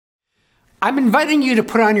I'm inviting you to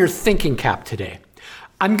put on your thinking cap today.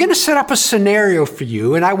 I'm going to set up a scenario for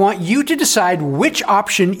you, and I want you to decide which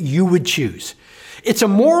option you would choose. It's a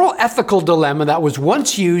moral ethical dilemma that was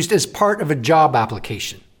once used as part of a job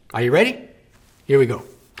application. Are you ready? Here we go.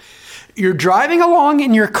 You're driving along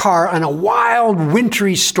in your car on a wild,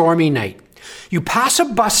 wintry, stormy night. You pass a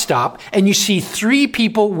bus stop and you see 3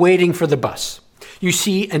 people waiting for the bus. You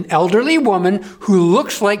see an elderly woman who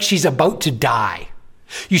looks like she's about to die.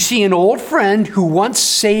 You see an old friend who once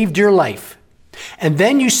saved your life. And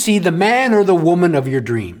then you see the man or the woman of your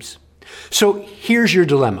dreams. So here's your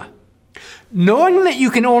dilemma. Knowing that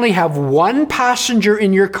you can only have one passenger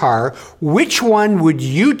in your car, which one would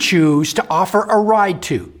you choose to offer a ride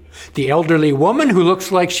to? The elderly woman who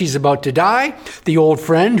looks like she's about to die, the old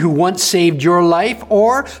friend who once saved your life,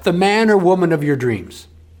 or the man or woman of your dreams?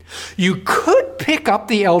 You could pick up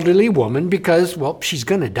the elderly woman because, well, she's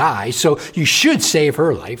going to die, so you should save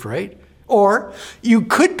her life, right? Or you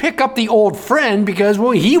could pick up the old friend because,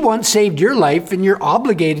 well, he once saved your life and you're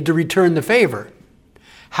obligated to return the favor.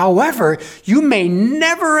 However, you may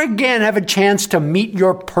never again have a chance to meet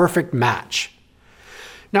your perfect match.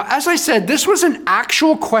 Now, as I said, this was an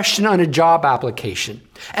actual question on a job application,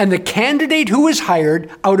 and the candidate who was hired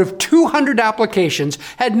out of 200 applications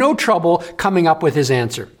had no trouble coming up with his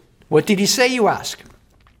answer. What did he say, you ask?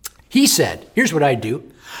 He said, here's what I'd do.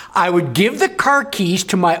 I would give the car keys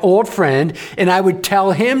to my old friend, and I would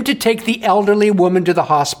tell him to take the elderly woman to the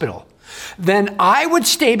hospital. Then I would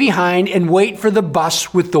stay behind and wait for the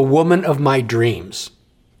bus with the woman of my dreams.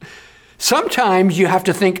 Sometimes you have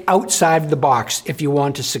to think outside the box if you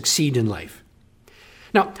want to succeed in life.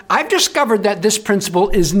 Now, I've discovered that this principle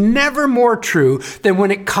is never more true than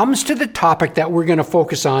when it comes to the topic that we're going to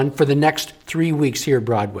focus on for the next 3 weeks here at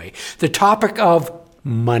Broadway, the topic of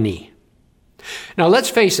money. Now, let's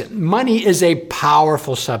face it, money is a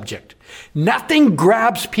powerful subject. Nothing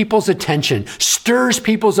grabs people's attention, stirs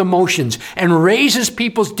people's emotions, and raises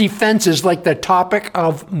people's defenses like the topic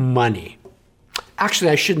of money.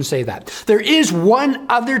 Actually, I shouldn't say that. There is one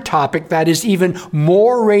other topic that is even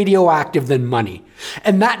more radioactive than money,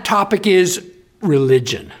 and that topic is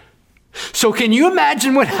religion. So can you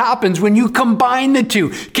imagine what happens when you combine the two?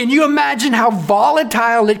 Can you imagine how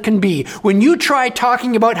volatile it can be when you try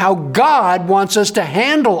talking about how God wants us to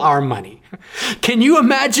handle our money? Can you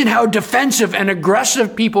imagine how defensive and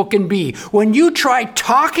aggressive people can be when you try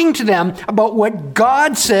talking to them about what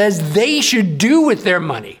God says they should do with their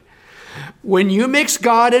money? When you mix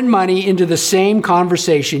God and money into the same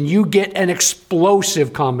conversation, you get an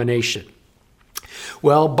explosive combination.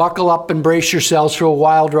 Well, buckle up and brace yourselves for a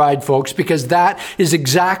wild ride, folks, because that is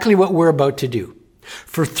exactly what we're about to do.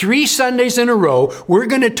 For 3 Sundays in a row, we're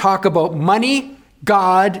going to talk about money,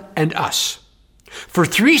 God, and us. For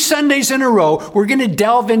 3 Sundays in a row, we're going to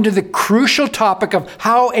delve into the crucial topic of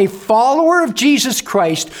how a follower of Jesus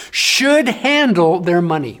Christ should handle their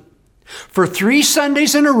money. For 3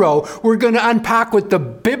 Sundays in a row, we're going to unpack what the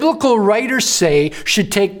biblical writers say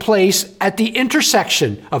should take place at the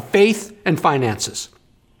intersection of faith and finances.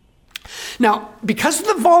 Now, because of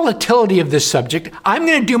the volatility of this subject, I'm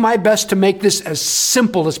going to do my best to make this as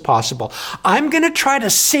simple as possible. I'm going to try to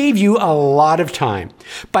save you a lot of time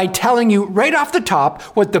by telling you right off the top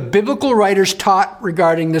what the biblical writers taught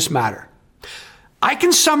regarding this matter. I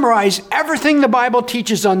can summarize everything the Bible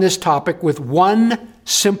teaches on this topic with one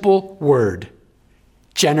simple word: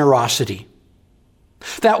 generosity.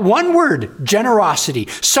 That one word, generosity,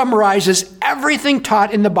 summarizes everything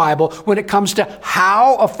taught in the Bible when it comes to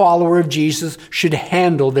how a follower of Jesus should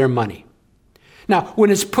handle their money. Now, when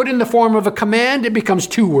it's put in the form of a command, it becomes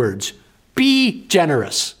 2 words: be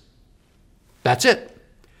generous. That's it.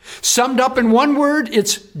 Summed up in one word,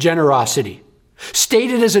 it's generosity.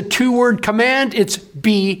 Stated as a 2-word command, it's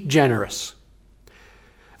be generous.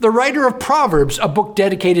 The writer of Proverbs, a book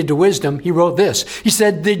dedicated to wisdom, he wrote this. He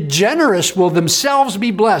said, "The generous will themselves be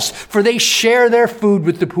blessed, for they share their food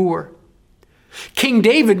with the poor." King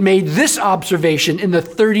David made this observation in the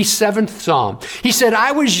 37th Psalm. He said,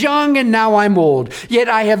 "I was young and now I'm old, yet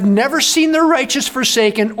I have never seen the righteous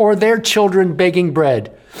forsaken or their children begging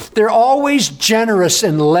bread. They're always generous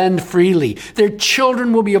and lend freely. Their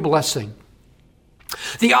children will be a blessing."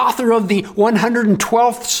 The author of the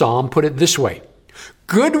 112th Psalm put it this way: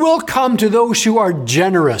 "Good will come to those who are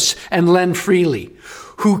generous and lend freely,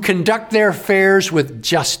 who conduct their affairs with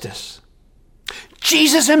justice."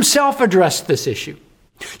 Jesus himself addressed this issue.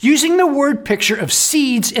 Using the word picture of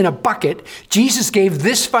seeds in a bucket, Jesus gave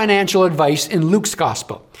this financial advice in Luke's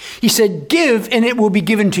gospel. He said, "Give and it will be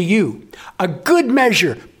given to you. A good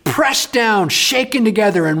measure, pressed down, shaken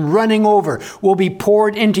together, and running over will be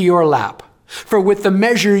poured into your lap. For with the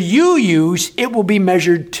measure you use, it will be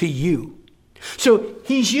measured to you. So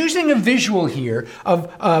he's using a visual here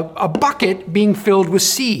of a bucket being filled with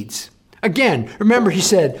seeds. Again, remember he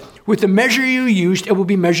said, with the measure you used, it will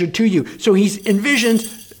be measured to you. So he's envisioned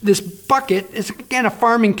this bucket is, again, a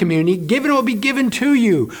farming community. Given will be given to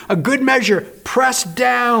you. A good measure, pressed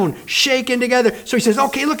down, shaken together. So he says,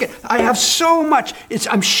 okay, look, I have so much.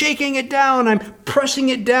 I'm shaking it down. I'm pressing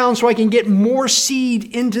it down so I can get more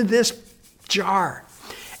seed into this jar.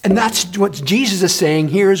 And that's what Jesus is saying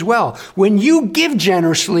here as well. When you give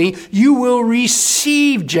generously, you will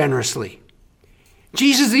receive generously.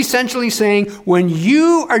 Jesus is essentially saying, when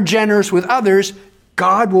you are generous with others,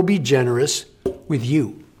 God will be generous with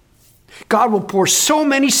you. God will pour so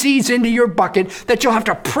many seeds into your bucket that you'll have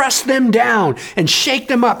to press them down and shake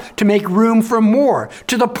them up to make room for more,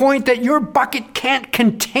 to the point that your bucket can't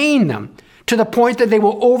contain them, to the point that they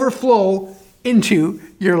will overflow into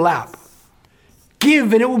your lap.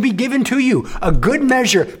 Give, and it will be given to you. A good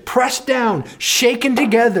measure, pressed down, shaken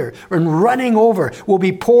together, and running over will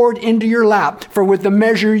be poured into your lap. For with the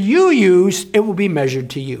measure you use, it will be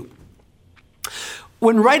measured to you.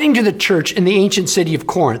 When writing to the church in the ancient city of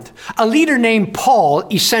Corinth, a leader named Paul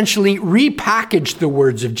essentially repackaged the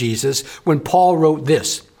words of Jesus when Paul wrote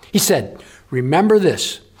this. He said, remember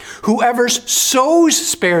this, whoever sows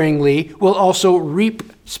sparingly will also reap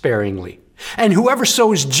sparingly. And whoever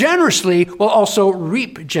sows generously will also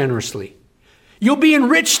reap generously. You'll be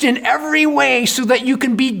enriched in every way so that you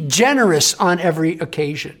can be generous on every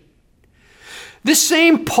occasion. This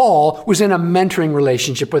same Paul was in a mentoring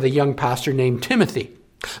relationship with a young pastor named Timothy.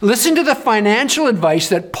 Listen to the financial advice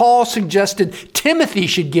that Paul suggested Timothy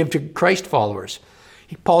should give to Christ followers.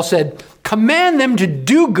 Paul said, command them to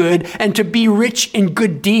do good and to be rich in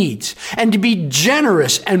good deeds and to be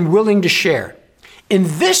generous and willing to share. In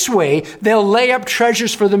this way, they'll lay up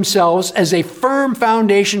treasures for themselves as a firm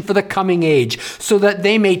foundation for the coming age, so that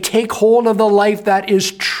they may take hold of the life that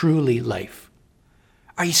is truly life.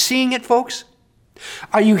 Are you seeing it, folks?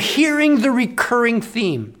 Are you hearing the recurring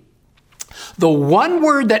theme? The one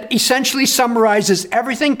word that essentially summarizes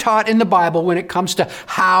everything taught in the Bible when it comes to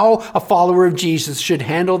how a follower of Jesus should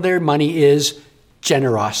handle their money is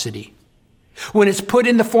generosity. When it's put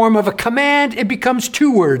in the form of a command, it becomes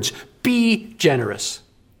two words: be generous.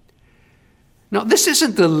 Now, this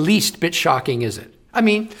isn't the least bit shocking, is it? I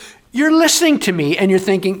mean, you're listening to me and you're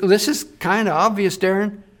thinking, this is kind of obvious,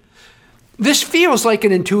 Darren. This feels like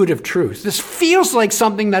an intuitive truth. This feels like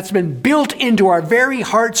something that's been built into our very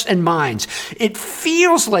hearts and minds. It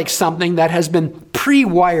feels like something that has been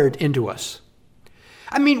pre-wired into us.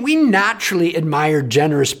 I mean, we naturally admire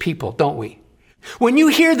generous people, don't we? When you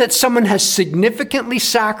hear that someone has significantly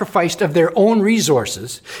sacrificed of their own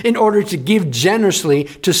resources in order to give generously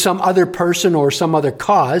to some other person or some other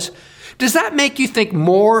cause, does that make you think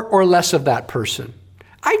more or less of that person?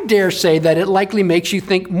 I dare say that it likely makes you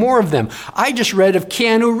think more of them. I just read of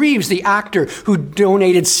Keanu Reeves, the actor who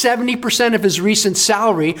donated 70% of his recent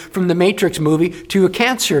salary from the Matrix movie to a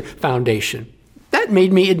cancer foundation. That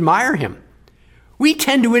made me admire him. We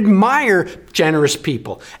tend to admire generous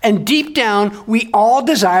people, and deep down, we all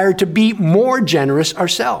desire to be more generous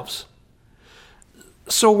ourselves.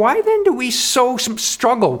 So why then do we so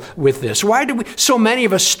struggle with this? Why do so many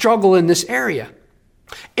of us struggle in this area?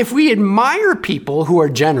 If we admire people who are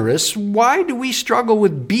generous, why do we struggle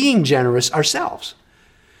with being generous ourselves?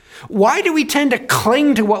 Why do we tend to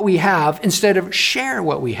cling to what we have instead of share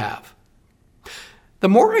what we have? The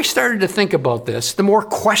more I started to think about this, the more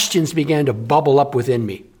questions began to bubble up within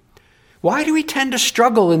me. Why do we tend to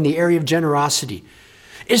struggle in the area of generosity?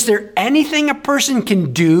 Is there anything a person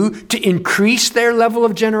can do to increase their level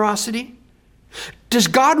of generosity? Does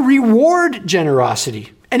God reward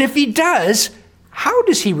generosity? And if he does, how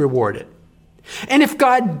does he reward it? And if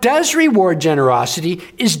God does reward generosity,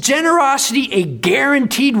 is generosity a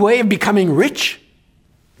guaranteed way of becoming rich?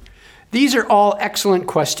 These are all excellent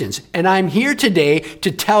questions, and I'm here today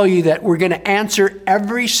to tell you that we're going to answer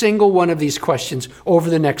every single one of these questions over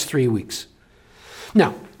the next 3 weeks.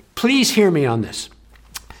 Now, please hear me on this.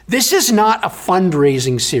 This is not a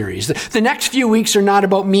fundraising series. The next few weeks are not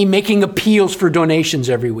about me making appeals for donations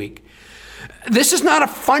every week. This is not a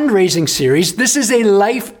fundraising series. This is a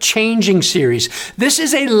life-changing series. This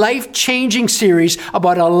is a life-changing series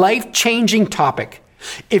about a life-changing topic.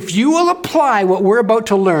 If you will apply what we're about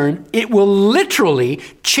to learn, it will literally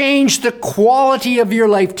change the quality of your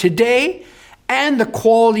life today and the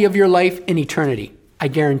quality of your life in eternity. I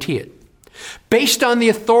guarantee it. Based on the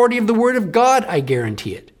authority of the Word of God, I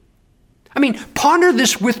guarantee it. I mean, ponder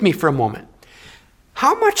this with me for a moment.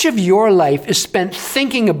 How much of your life is spent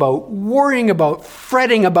thinking about, worrying about,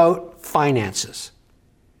 fretting about finances?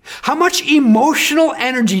 How much emotional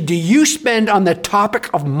energy do you spend on the topic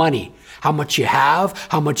of money? How much you have,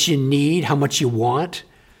 how much you need, how much you want?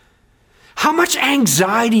 How much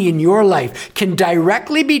anxiety in your life can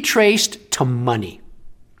directly be traced to money?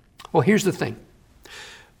 Well, here's the thing.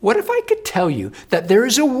 What if I could tell you that there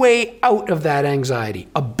is a way out of that anxiety,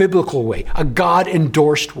 a biblical way, a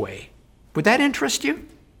God-endorsed way? Would that interest you?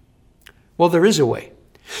 Well, there is a way.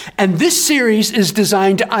 And this series is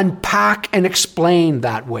designed to unpack and explain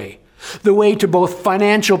that way, the way to both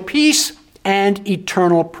financial peace and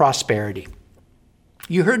eternal prosperity.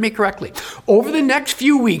 You heard me correctly. Over the next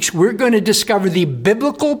few weeks, we're going to discover the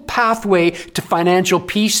biblical pathway to financial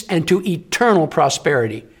peace and to eternal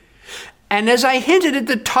prosperity. And as I hinted at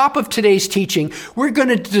the top of today's teaching, we're going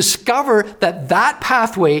to discover that that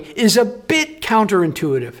pathway is a bit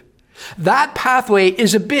counterintuitive. That pathway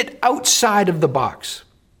is a bit outside of the box.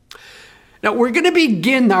 Now, we're going to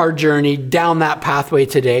begin our journey down that pathway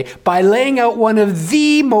today by laying out one of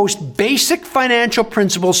the most basic financial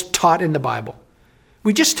principles taught in the Bible.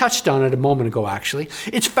 We just touched on it a moment ago, actually.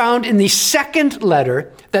 It's found in the second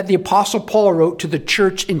letter that the Apostle Paul wrote to the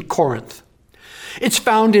church in Corinth. It's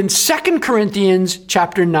found in 2 Corinthians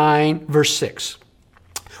chapter 9, verse 6.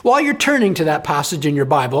 While you're turning to that passage in your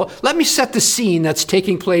Bible, let me set the scene that's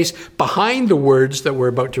taking place behind the words that we're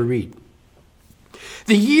about to read.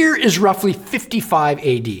 The year is roughly 55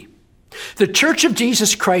 AD. The Church of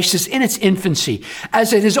Jesus Christ is in its infancy,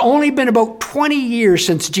 as it has only been about 20 years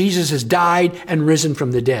since Jesus has died and risen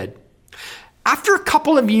from the dead. After a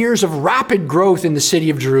couple of years of rapid growth in the city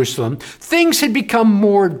of Jerusalem, things had become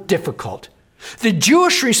more difficult. The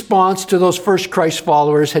Jewish response to those first Christ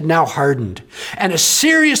followers had now hardened, and a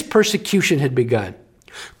serious persecution had begun.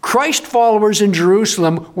 Christ followers in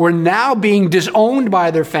Jerusalem were now being disowned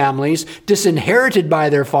by their families, disinherited by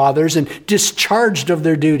their fathers, and discharged of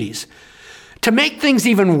their duties. To make things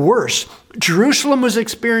even worse, Jerusalem was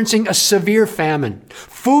experiencing a severe famine.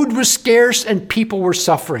 Food was scarce and people were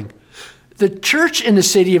suffering. The church in the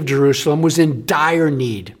city of Jerusalem was in dire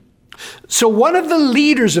need. So one of the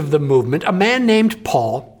leaders of the movement, a man named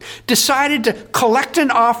Paul, decided to collect an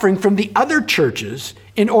offering from the other churches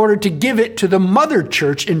in order to give it to the mother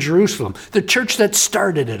church in Jerusalem, the church that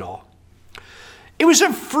started it all. It was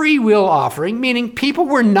a free will offering, meaning people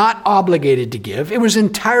were not obligated to give. It was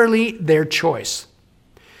entirely their choice.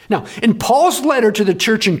 Now, in Paul's letter to the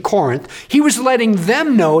church in Corinth, he was letting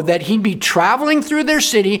them know that he'd be traveling through their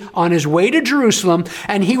city on his way to Jerusalem,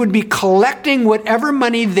 and he would be collecting whatever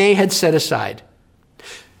money they had set aside.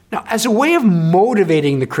 Now, as a way of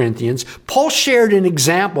motivating the Corinthians, Paul shared an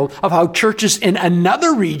example of how churches in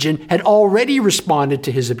another region had already responded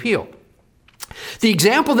to his appeal. The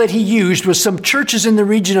example that he used was some churches in the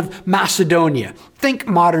region of Macedonia. Think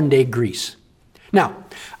modern-day Greece. Now,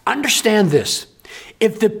 understand this.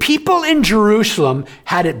 If the people in Jerusalem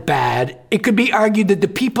had it bad, it could be argued that the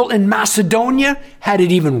people in Macedonia had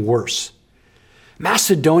it even worse.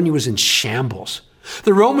 Macedonia was in shambles.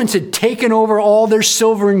 The Romans had taken over all their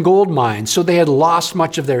silver and gold mines, so they had lost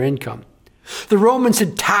much of their income. The Romans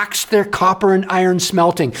had taxed their copper and iron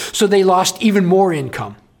smelting, so they lost even more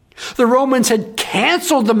income. The Romans had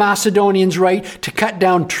canceled the Macedonians' right to cut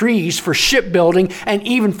down trees for shipbuilding and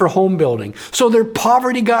even for home building, so their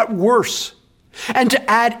poverty got worse. And to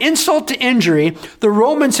add insult to injury, the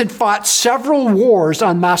Romans had fought several wars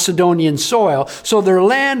on Macedonian soil, so their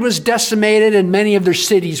land was decimated and many of their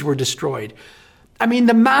cities were destroyed. I mean,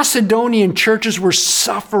 the Macedonian churches were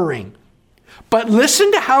suffering. But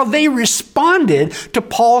listen to how they responded to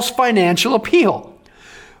Paul's financial appeal.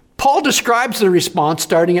 Paul describes the response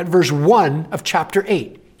starting at verse 1 of chapter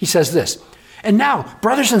 8. He says this, "And now,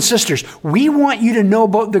 brothers and sisters, we want you to know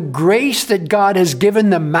about the grace that God has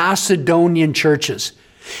given the Macedonian churches.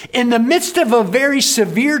 In the midst of a very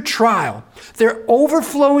severe trial, their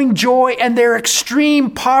overflowing joy and their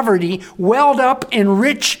extreme poverty welled up in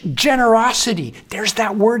rich generosity." There's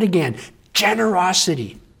that word again,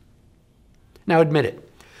 generosity. Now admit it.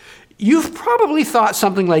 You've probably thought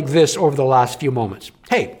something like this over the last few moments.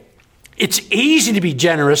 Hey, it's easy to be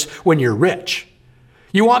generous when you're rich.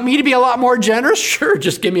 You want me to be a lot more generous? Sure,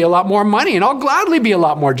 just give me a lot more money and I'll gladly be a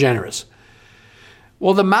lot more generous.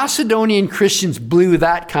 Well, the Macedonian Christians blew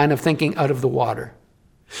that kind of thinking out of the water.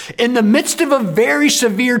 In the midst of a very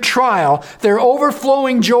severe trial, their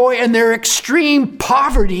overflowing joy and their extreme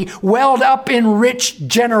poverty welled up in rich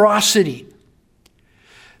generosity.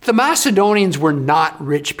 The Macedonians were not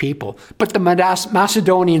rich people, but the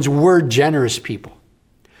Macedonians were generous people.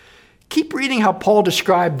 Keep reading how Paul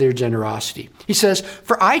described their generosity. He says,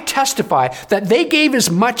 "For I testify that they gave as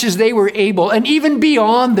much as they were able and even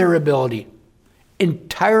beyond their ability."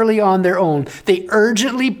 entirely on their own, they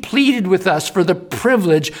urgently pleaded with us for the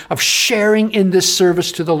privilege of sharing in this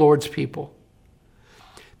service to the Lord's people.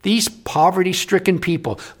 These poverty-stricken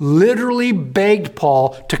people literally begged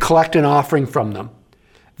Paul to collect an offering from them.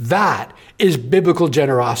 That is biblical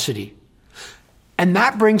generosity. And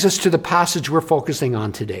that brings us to the passage we're focusing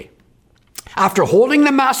on today. After holding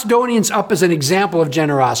the Macedonians up as an example of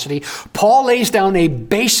generosity, Paul lays down a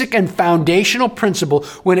basic and foundational principle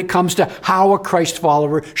when it comes to how a Christ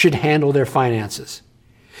follower should handle their finances.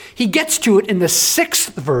 He gets to it in the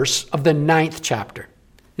 6th verse of the 9th chapter.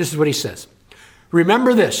 This is what he says.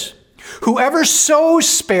 Remember this, whoever sows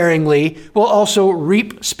sparingly will also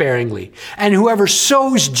reap sparingly, and whoever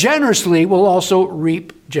sows generously will also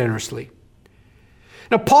reap generously.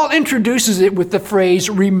 Now, Paul introduces it with the phrase,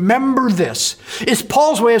 remember this. It's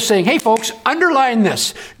Paul's way of saying, hey folks, underline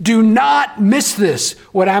this. Do not miss this.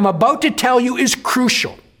 What I'm about to tell you is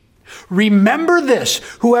crucial. Remember this,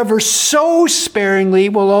 whoever sows sparingly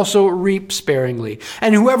will also reap sparingly,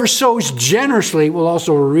 and whoever sows generously will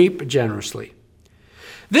also reap generously.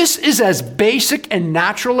 This is as basic and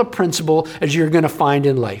natural a principle as you're going to find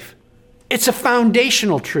in life. It's a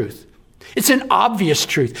foundational truth. It's an obvious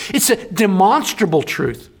truth. It's a demonstrable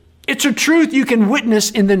truth. It's a truth you can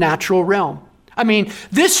witness in the natural realm. I mean,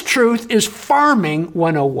 this truth is farming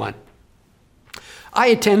 101. I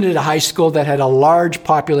attended a high school that had a large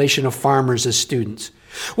population of farmers as students.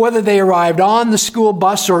 Whether they arrived on the school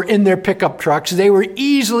bus or in their pickup trucks, they were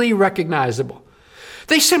easily recognizable.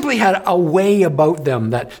 They simply had a way about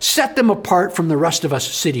them that set them apart from the rest of us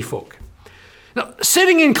city folk. Now,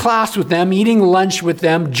 sitting in class with them, eating lunch with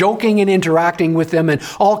them, joking and interacting with them in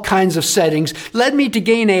all kinds of settings led me to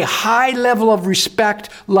gain a high level of respect,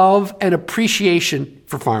 love, and appreciation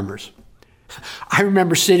for farmers. I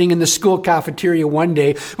remember sitting in the school cafeteria one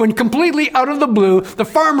day when completely out of the blue, the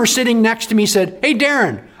farmer sitting next to me said, "Hey,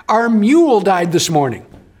 Darren, our mule died this morning."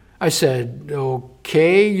 I said,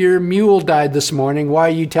 "Okay, your mule died this morning. Why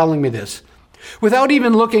are you telling me this?" Without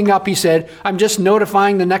even looking up, he said, "I'm just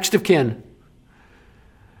notifying the next of kin."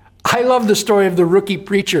 I love the story of the rookie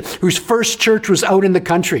preacher whose first church was out in the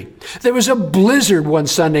country. There was a blizzard one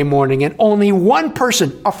Sunday morning and only one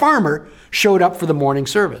person, a farmer, showed up for the morning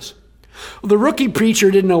service. The rookie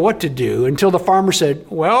preacher didn't know what to do until the farmer said,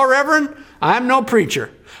 "Well, Reverend, I'm no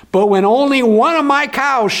preacher, but when only one of my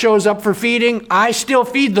cows shows up for feeding, I still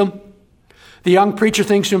feed them." The young preacher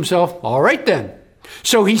thinks to himself, all right then.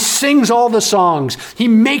 So he sings all the songs, he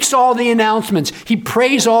makes all the announcements, he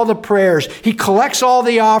prays all the prayers, he collects all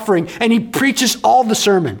the offering, and he preaches all the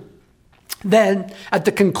sermon. Then, at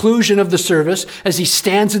the conclusion of the service, as he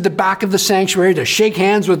stands at the back of the sanctuary to shake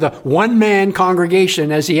hands with the one-man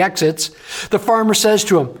congregation as he exits, the farmer says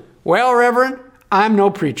to him, "Well, Reverend, I'm no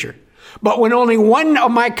preacher, but when only one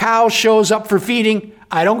of my cows shows up for feeding,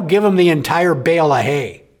 I don't give him the entire bale of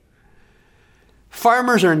hay."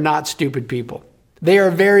 Farmers are not stupid people. They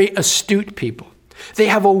are very astute people. They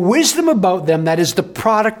have a wisdom about them that is the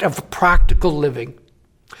product of practical living.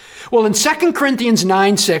 Well, in 2 Corinthians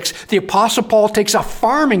 9:6, the Apostle Paul takes a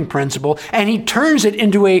farming principle and he turns it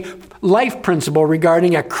into a life principle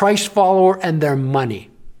regarding a Christ follower and their money.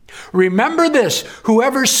 Remember this,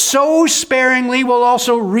 whoever sows sparingly will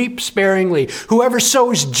also reap sparingly. Whoever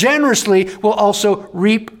sows generously will also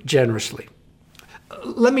reap generously.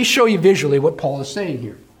 Let me show you visually what Paul is saying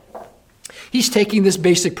here. He's taking this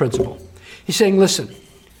basic principle. He's saying, listen,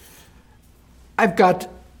 I've got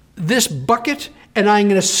this bucket and I'm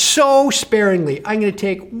going to sow sparingly. I'm going to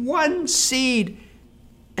take one seed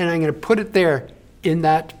and I'm going to put it there in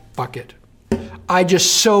that bucket. I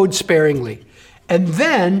just sowed sparingly. And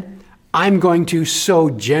then I'm going to sow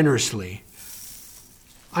generously.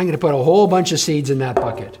 I'm going to put a whole bunch of seeds in that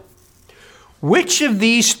bucket. Which of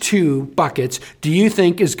these two buckets do you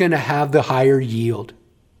think is going to have the higher yield?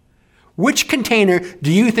 Which container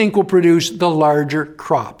do you think will produce the larger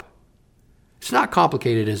crop? It's not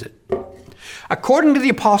complicated, is it? According to the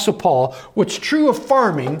Apostle Paul, what's true of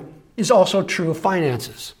farming is also true of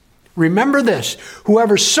finances. Remember this,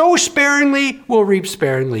 whoever sows sparingly will reap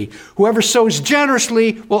sparingly. Whoever sows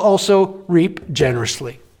generously will also reap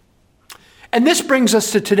generously. And this brings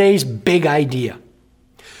us to today's big idea.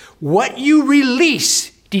 What you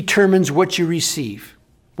release determines what you receive.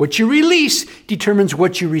 What you release determines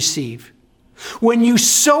what you receive. When you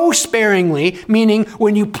sow sparingly, meaning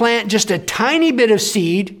when you plant just a tiny bit of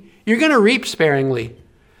seed, you're going to reap sparingly,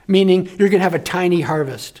 meaning you're going to have a tiny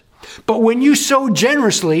harvest. But when you sow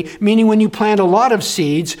generously, meaning when you plant a lot of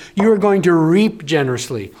seeds, you're going to reap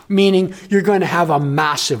generously, meaning you're going to have a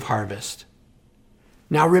massive harvest.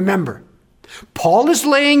 Now remember, Paul is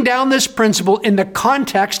laying down this principle in the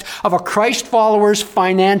context of a Christ follower's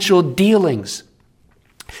financial dealings.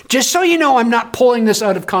 Just so you know, I'm not pulling this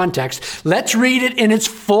out of context. Let's read it in its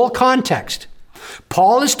full context.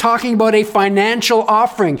 Paul is talking about a financial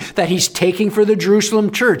offering that he's taking for the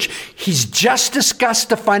Jerusalem church. He's just discussed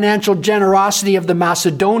the financial generosity of the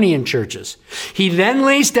Macedonian churches. He then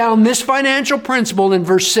lays down this financial principle in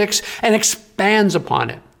verse 6 and expands upon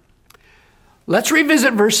it. Let's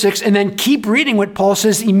revisit verse 6 and then keep reading what Paul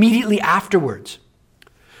says immediately afterwards.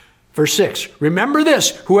 Verse 6, remember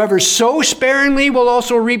this, whoever sows sparingly will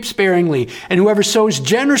also reap sparingly, and whoever sows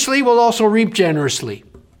generously will also reap generously.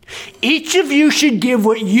 Each of you should give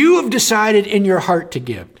what you have decided in your heart to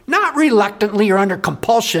give, not reluctantly or under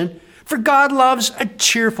compulsion, for God loves a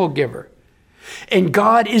cheerful giver. And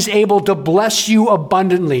God is able to bless you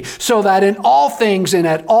abundantly, so that in all things and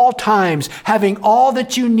at all times, having all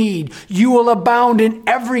that you need, you will abound in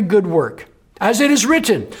every good work. As it is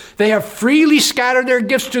written, they have freely scattered their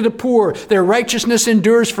gifts to the poor. Their righteousness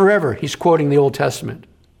endures forever. He's quoting the Old Testament.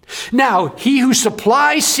 Now, he who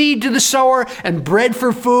supplies seed to the sower and bread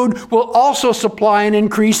for food will also supply and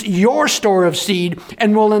increase your store of seed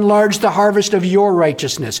and will enlarge the harvest of your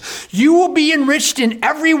righteousness. You will be enriched in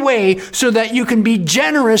every way so that you can be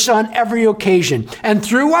generous on every occasion. And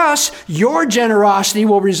through us, your generosity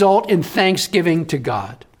will result in thanksgiving to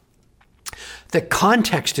God. The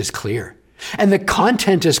context is clear. And the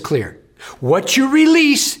content is clear. What you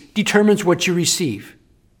release determines what you receive.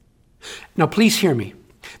 Now, please hear me.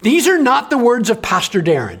 These are not the words of Pastor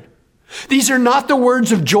Darren. These are not the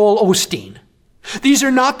words of Joel Osteen. These are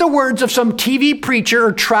not the words of some TV preacher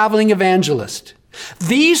or traveling evangelist.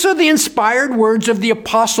 These are the inspired words of the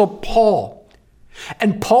Apostle Paul.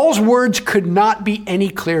 And Paul's words could not be any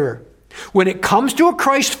clearer. When it comes to a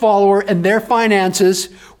Christ follower and their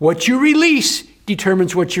finances, what you release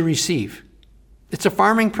determines what you receive. It's a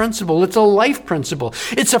farming principle. It's a life principle.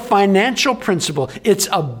 It's a financial principle. It's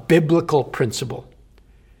a biblical principle.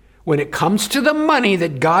 When it comes to the money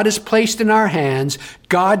that God has placed in our hands,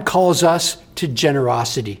 God calls us to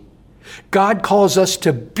generosity. God calls us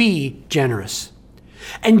to be generous.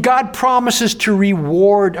 And God promises to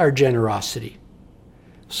reward our generosity.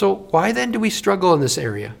 So why then do we struggle in this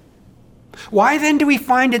area? Why then do we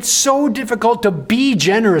find it so difficult to be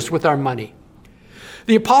generous with our money?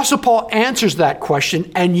 The Apostle Paul answers that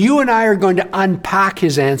question, and you and I are going to unpack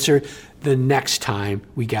his answer the next time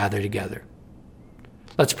we gather together.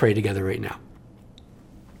 Let's pray together right now.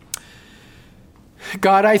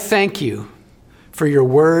 God, I thank you for your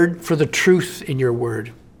word, for the truth in your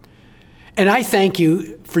word. And I thank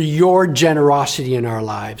you for your generosity in our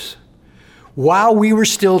lives. While we were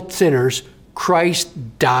still sinners,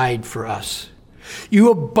 Christ died for us.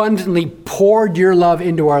 You abundantly poured your love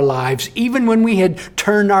into our lives, even when we had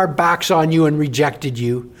turned our backs on you and rejected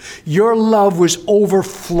you. Your love was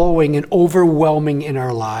overflowing and overwhelming in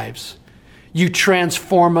our lives. You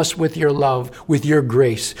transform us with your love, with your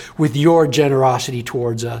grace, with your generosity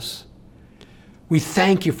towards us. We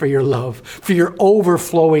thank you for your love, for your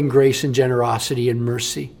overflowing grace and generosity and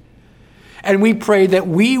mercy. And we pray that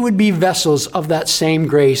we would be vessels of that same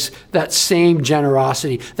grace, that same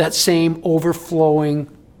generosity, that same overflowing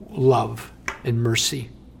love and mercy.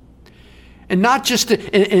 And not just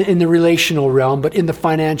in the relational realm, but in the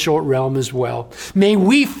financial realm as well. May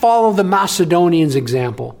we follow the Macedonians'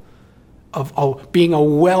 example of being a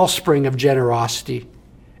wellspring of generosity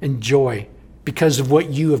and joy because of what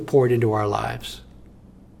you have poured into our lives.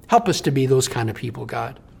 Help us to be those kind of people,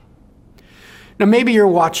 God. Now, maybe you're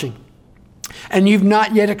watching and you've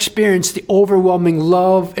not yet experienced the overwhelming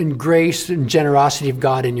love and grace and generosity of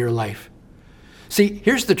God in your life. See,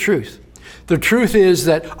 here's the truth. The truth is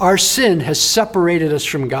that our sin has separated us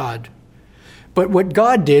from God. But what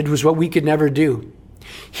God did was what we could never do.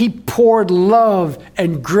 He poured love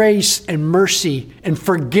and grace and mercy and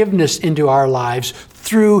forgiveness into our lives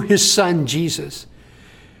through his son, Jesus.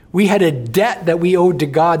 We had a debt that we owed to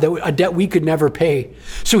God, a debt we could never pay.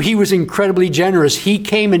 So he was incredibly generous. He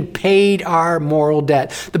came and paid our moral debt.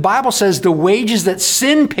 The Bible says the wages that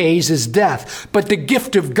sin pays is death, but the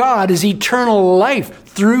gift of God is eternal life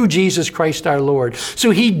through Jesus Christ our Lord.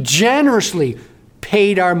 So he generously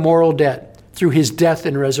paid our moral debt through his death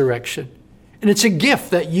and resurrection. And it's a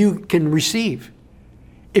gift that you can receive.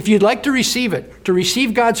 If you'd like to receive it, to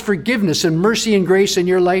receive God's forgiveness and mercy and grace in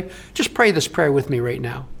your life, just pray this prayer with me right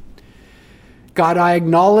now. God, I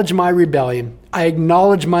acknowledge my rebellion. I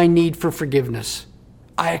acknowledge my need for forgiveness.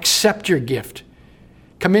 I accept your gift.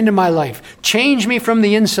 Come into my life. Change me from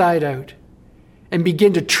the inside out and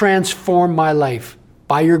begin to transform my life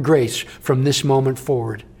by your grace from this moment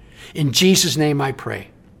forward. In Jesus' name I pray.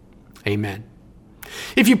 Amen.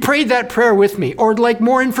 If you prayed that prayer with me or would like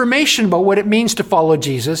more information about what it means to follow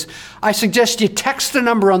Jesus, I suggest you text the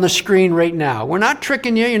number on the screen right now. We're not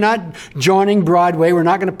tricking you. You're not joining Broadway. We're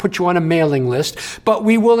not going to put you on a mailing list, but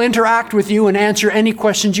we will interact with you and answer any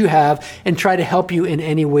questions you have and try to help you in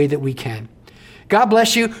any way that we can. God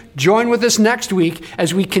bless you. Join with us next week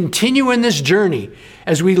as we continue in this journey,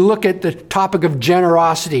 as we look at the topic of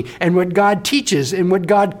generosity and what God teaches and what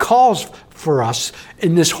God calls for us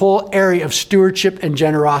in this whole area of stewardship and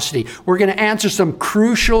generosity. We're going to answer some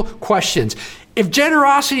crucial questions. If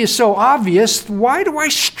generosity is so obvious, why do I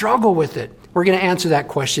struggle with it? We're going to answer that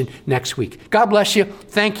question next week. God bless you.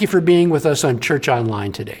 Thank you for being with us on Church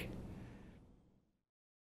Online today.